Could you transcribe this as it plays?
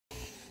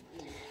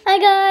Hi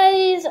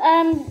guys,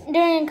 I'm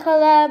doing a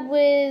collab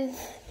with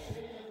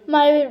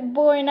my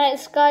boy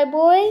Night Sky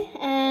Boy,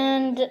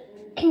 and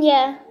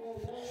yeah.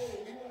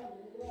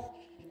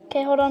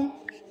 Okay, hold on.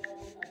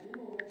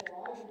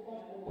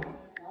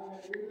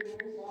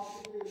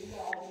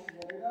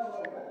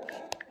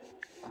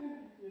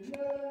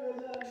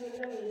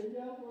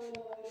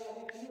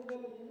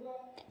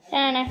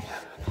 No.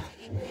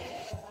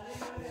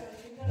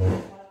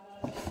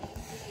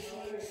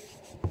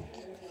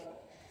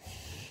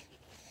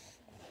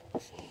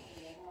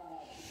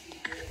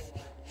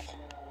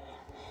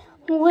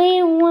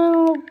 We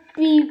will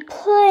be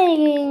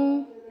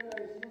playing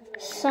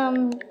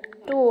some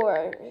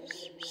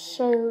doors,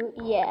 so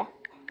yeah.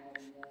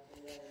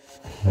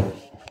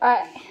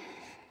 Alright.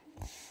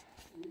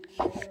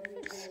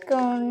 Let's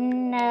go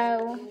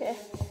now. Okay.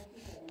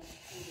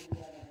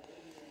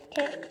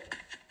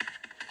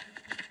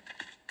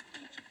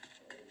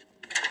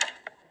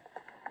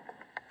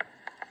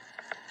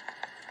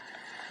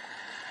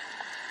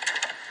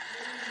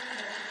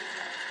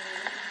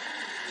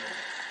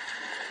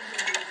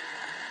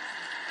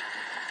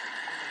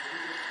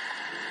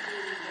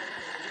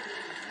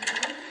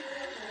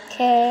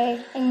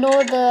 Okay,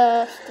 ignore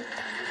the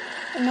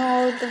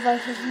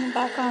voices in the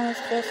background. It's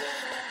just,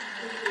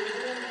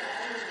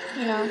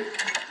 you know,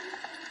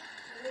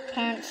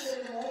 parents.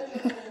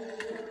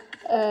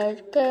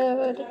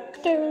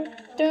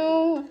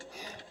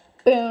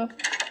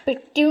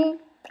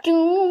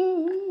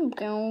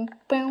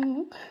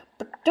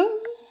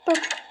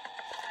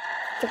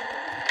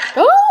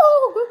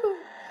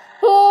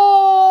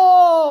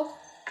 Oh!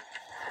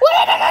 What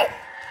did I?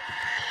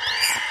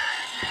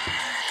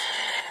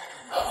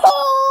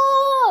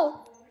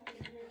 Oh!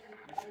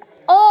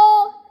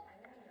 Oh!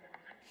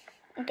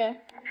 Okay.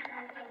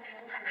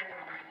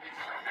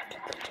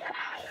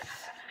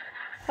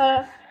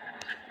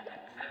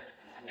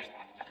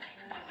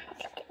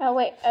 Oh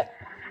wait.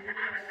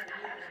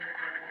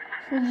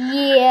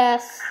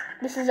 Yes,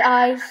 this is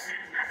eyes.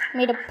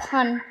 Made a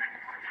pun.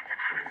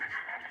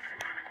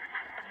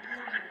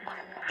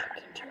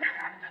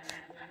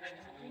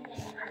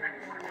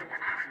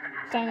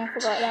 Dang, I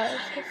forgot that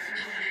was this.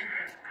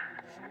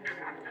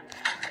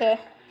 Okay.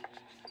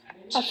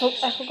 I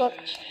forgot.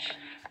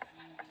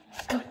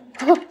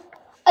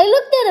 I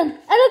looked at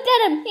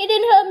him. He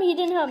didn't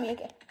hurt me.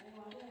 Okay.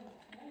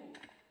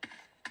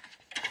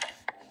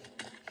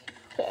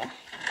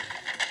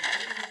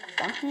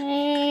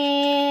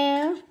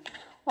 Okay.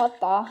 What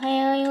the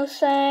hell you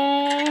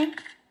say?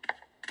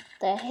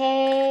 The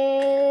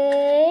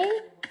hey.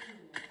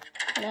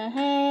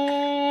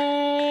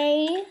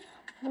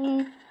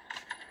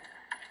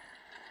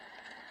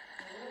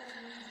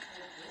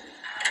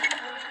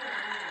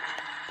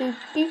 Boop,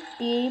 boop,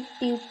 boop,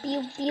 boop,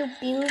 boop, boop,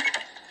 boop.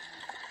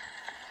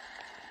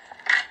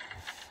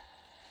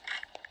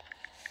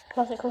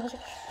 Close it.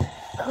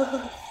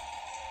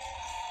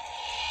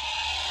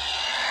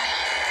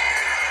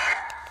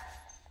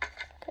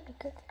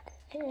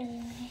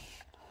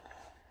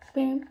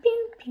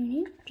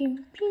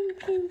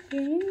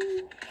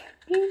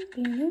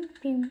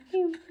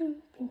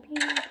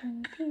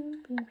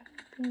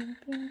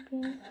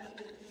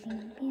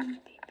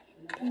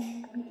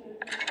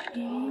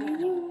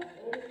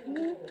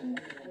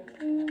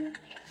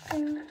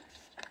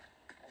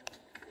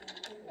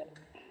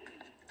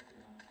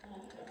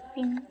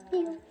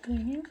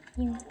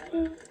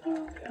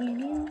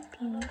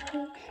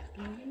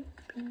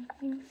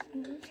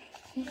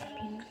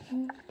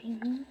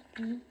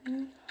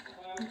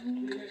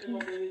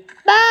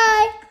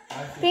 Bye.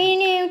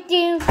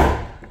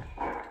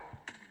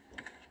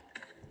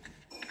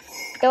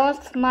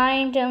 Don't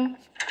mind him.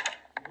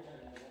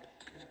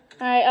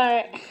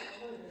 Alright.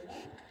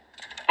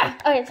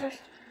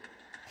 Alright.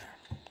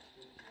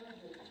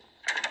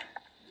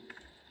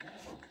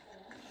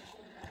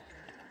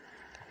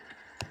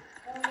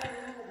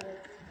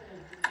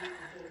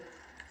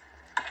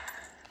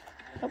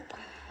 Nope.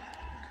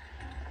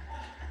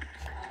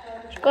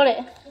 Got it.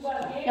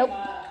 Nope.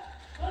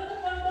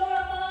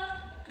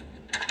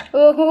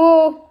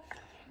 Oh.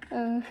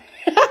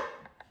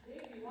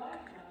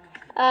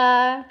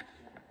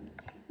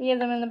 You have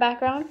them in the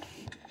background.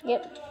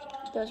 Yep.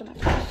 Those are my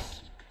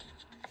brothers.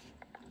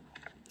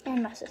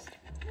 And my sister.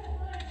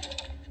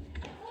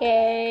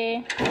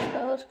 Okay.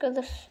 Let's go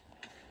this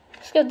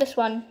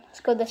one. Let's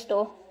go this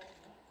door.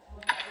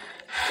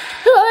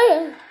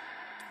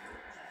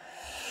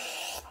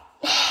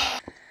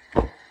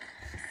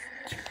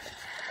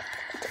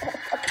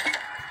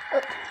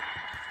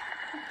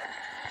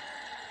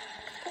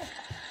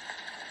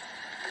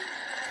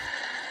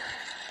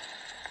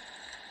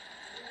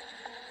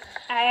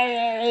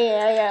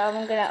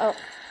 I'm gonna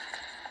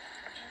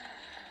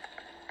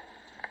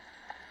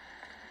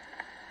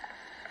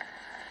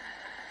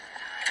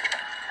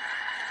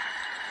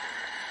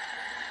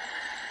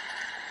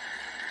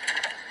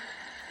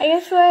I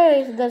just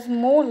realized there's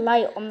more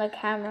light on the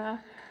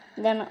camera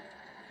than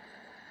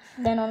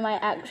on my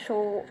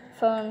actual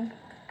phone.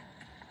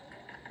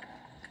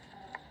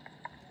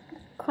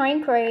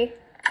 Cray.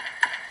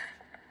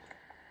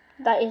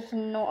 That is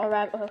not a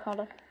rabbit. Oh, hold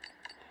on.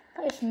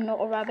 That is not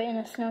a rabbit in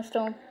a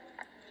snowstorm.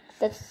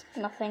 That's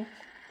nothing.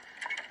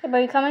 Hey, bro,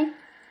 you coming?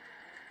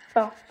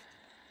 Bro.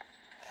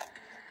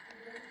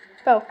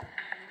 Bro.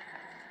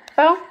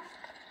 Bro?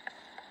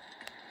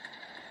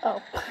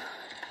 Oh.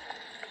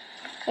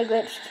 I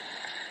glitched.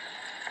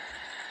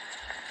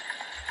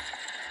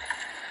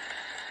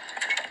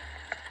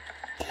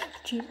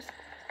 Jesus.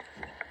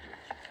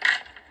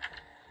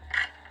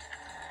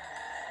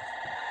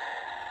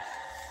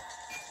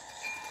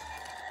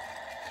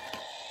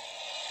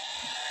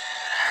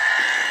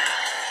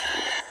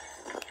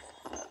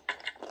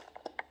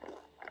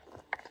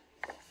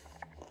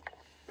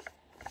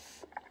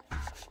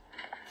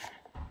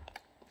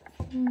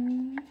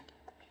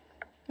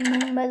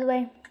 By the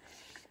way.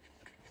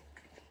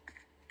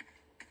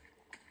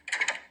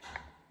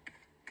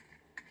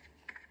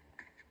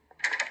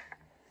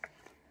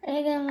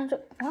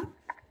 What?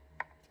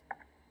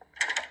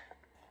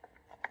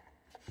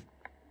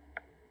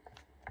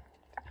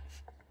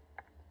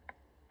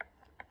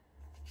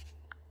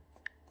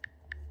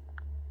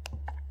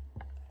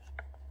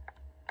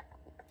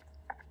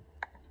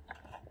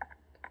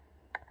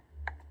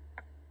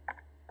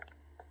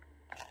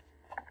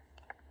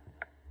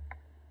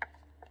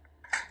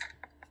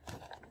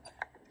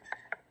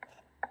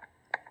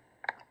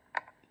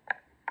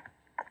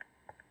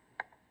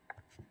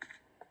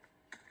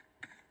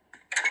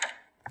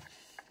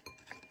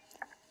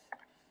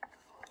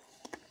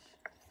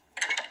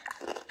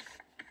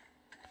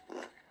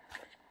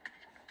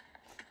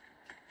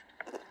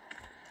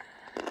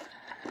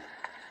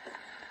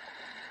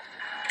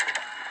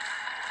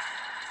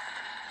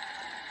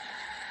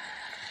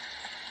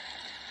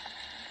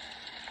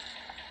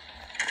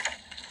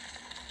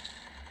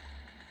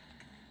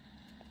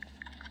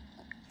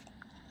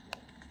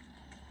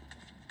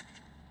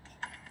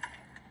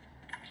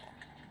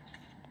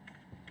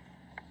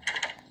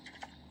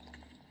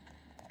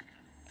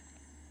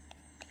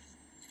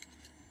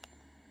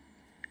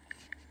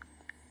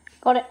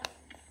 Got it.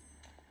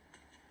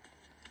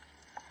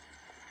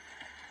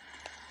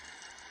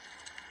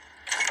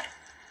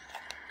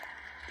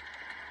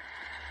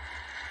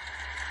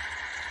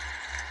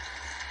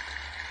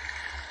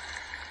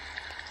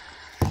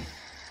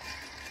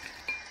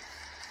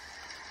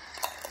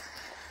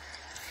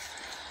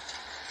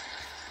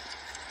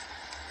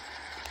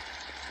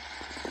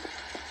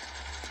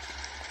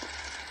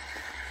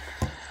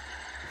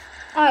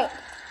 Alright,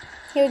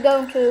 here we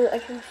go into a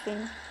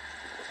screen.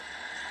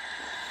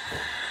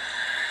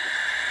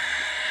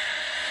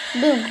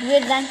 Boom,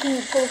 we're ranking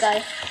the poor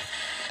guy.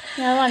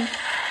 Now run.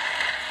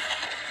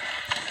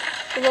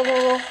 Go, go, go,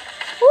 go.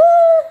 Woo!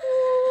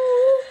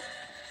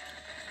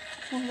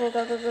 Go,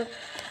 go, go, go.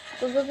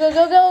 Go, go, go,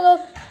 go, go, go.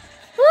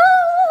 Woo!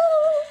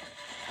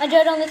 I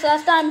tried on this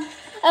last time.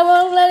 I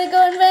won't let it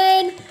go in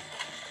vain.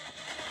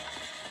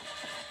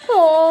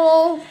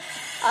 Oh,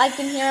 I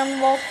can hear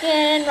him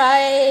walking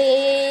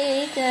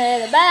right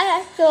to the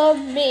back of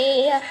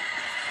me.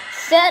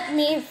 Set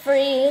me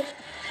free.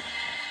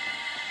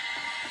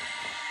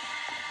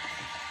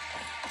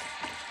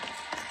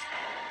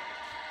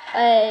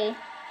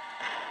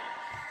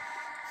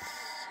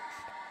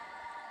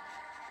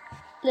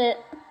 Lit.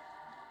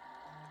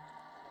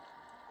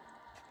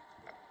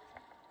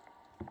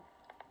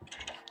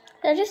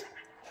 Did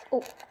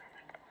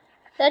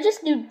I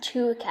just do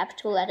 2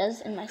 capital letters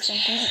in my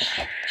sentence?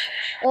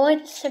 All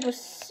I said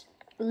was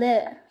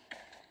lit.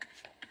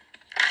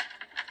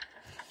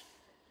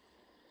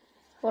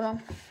 Hold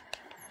on.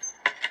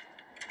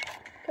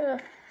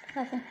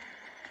 Nothing.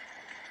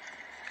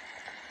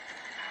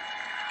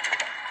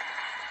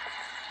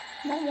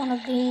 Not one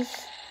of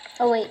these.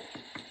 Oh wait.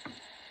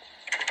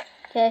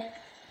 Okay.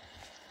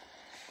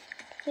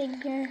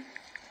 Figure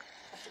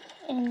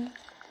in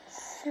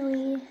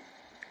 3.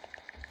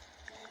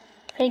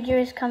 Figure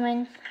is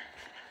coming.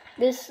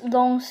 This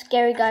long,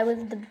 scary guy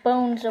with the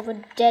bones of a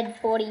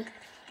dead body.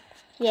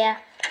 Yeah.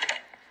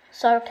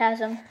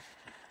 Sarcasm.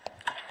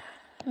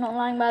 Not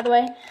lying, by the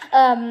way.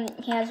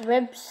 He has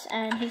ribs,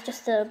 and he's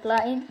just a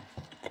blind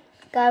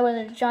guy with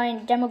a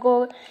giant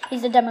demagogue.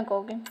 He's a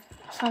demogorgon.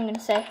 That's what I'm gonna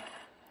say.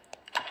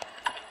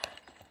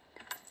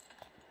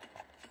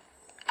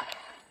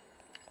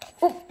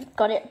 Oh,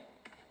 got it.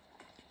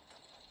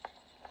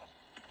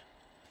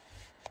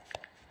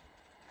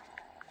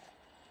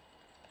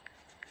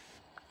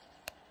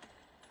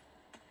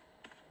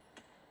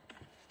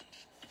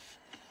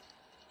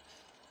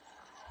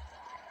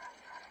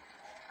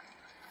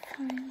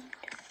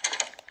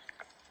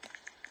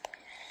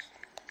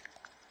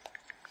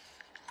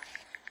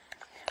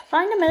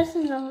 Find the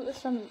medicines or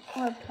some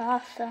or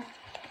plaster.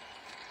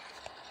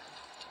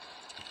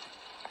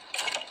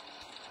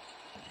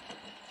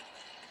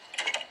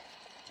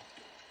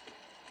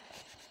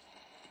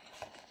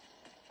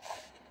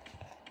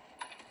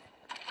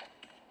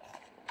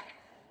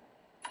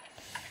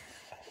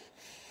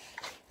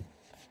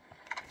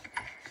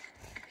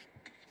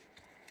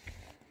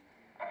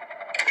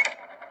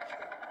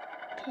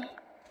 Okay.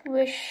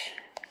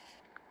 Wish.com.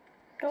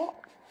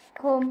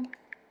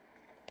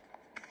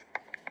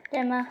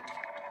 dimmer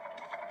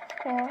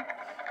for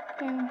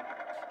in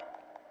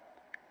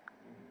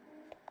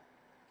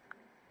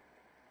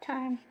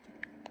time.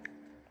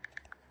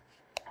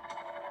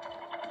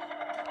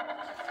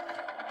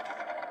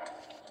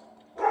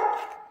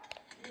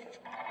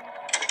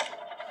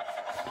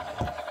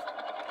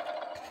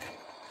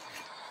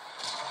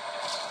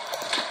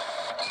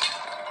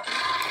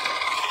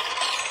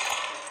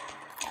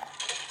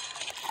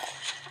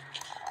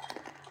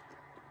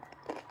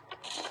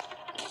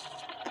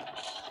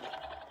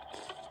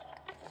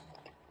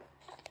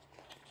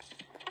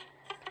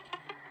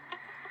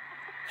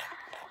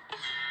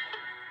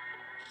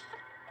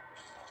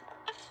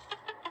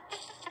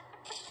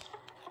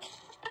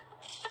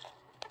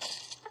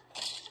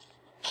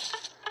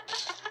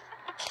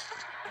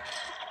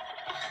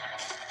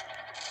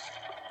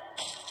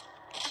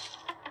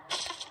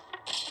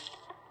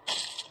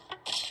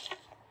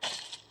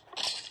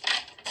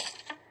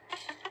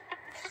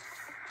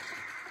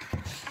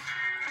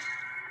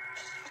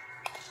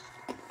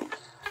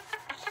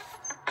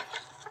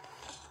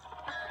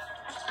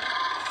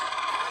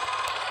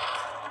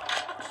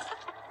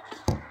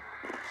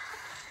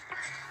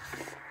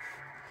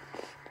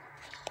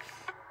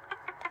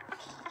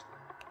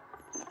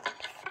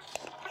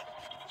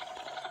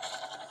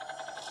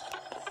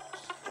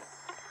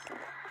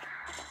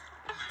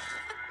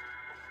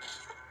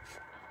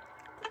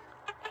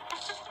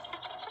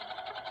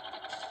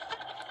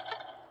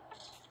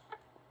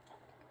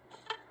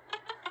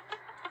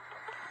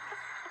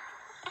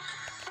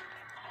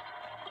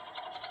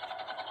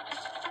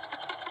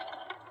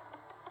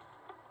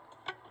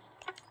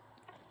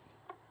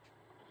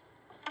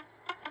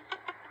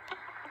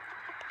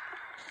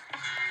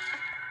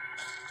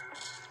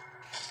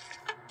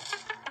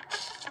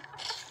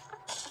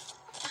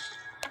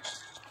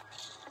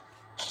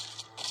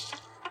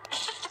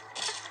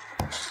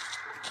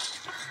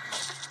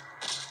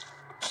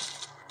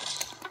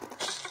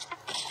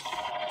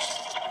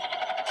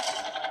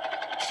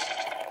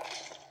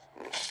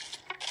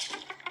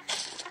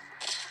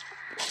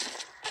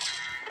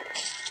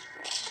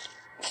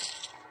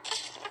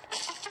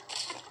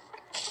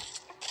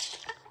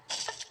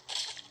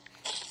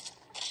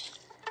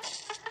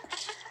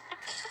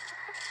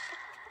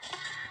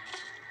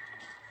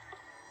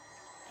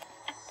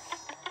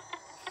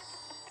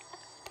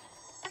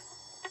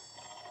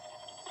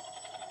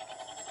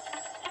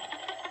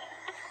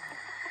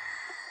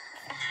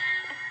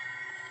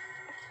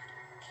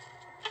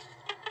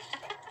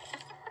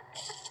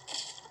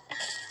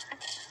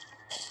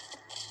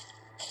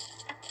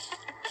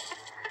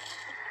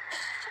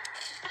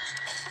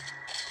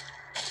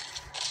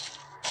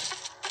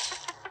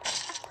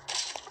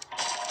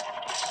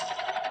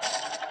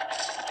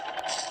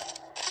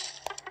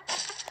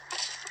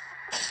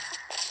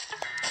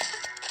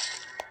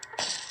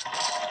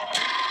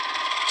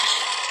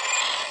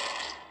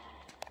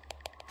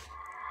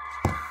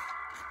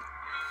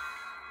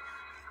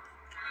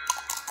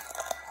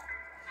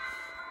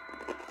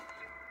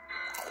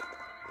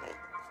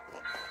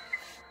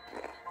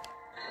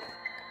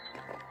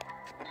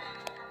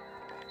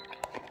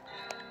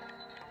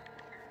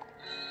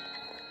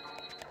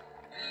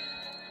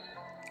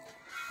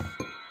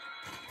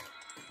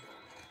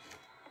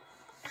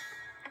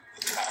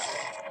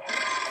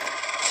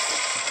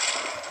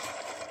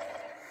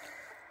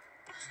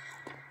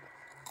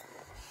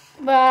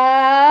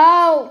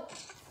 Wow.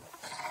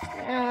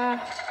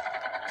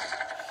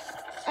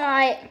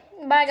 Alright,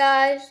 bye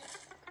guys.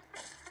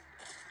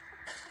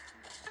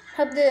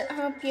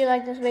 Hope you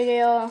like this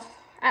video.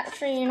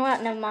 Actually, you know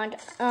what? Never mind.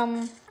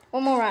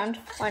 One more round.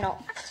 Why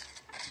not?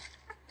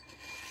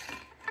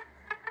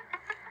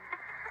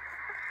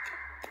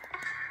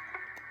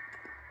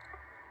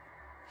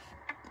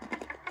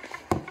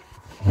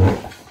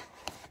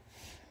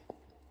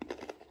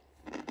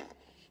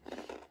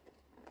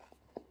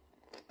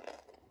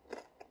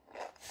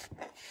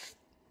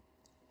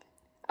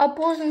 I'll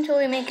pause until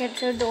we make it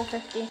to door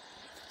 50.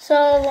 So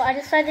I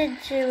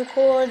decided to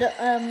record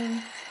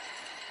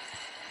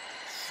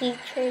Seek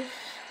Chase.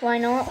 Why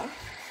not?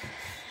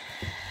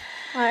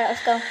 Alright,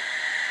 let's go.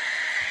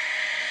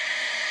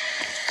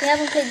 If you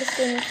haven't played this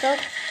game yourself,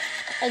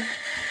 I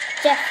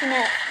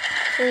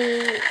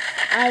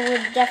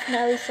would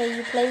definitely say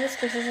you play this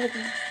because it's a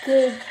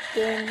good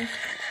game.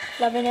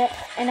 Loving it.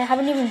 And I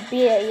haven't even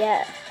beat it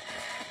yet.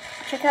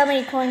 Check how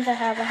many coins I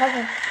have. I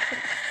haven't.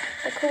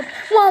 They're called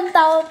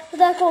 1,000.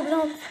 They're called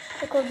bombs.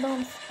 They're called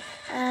bombs.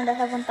 And I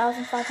have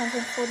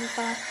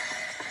 1,545.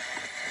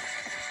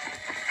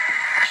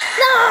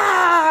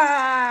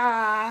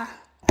 Ah!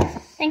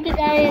 Thank you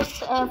guys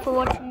for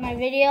watching my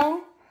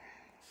video.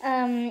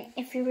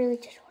 If you really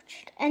just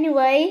watched.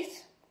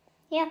 Anyways,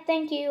 yeah,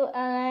 thank you,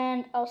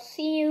 and I'll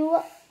see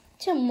you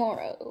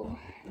tomorrow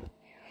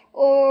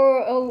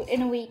or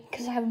in a week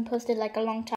because I haven't posted like a long time.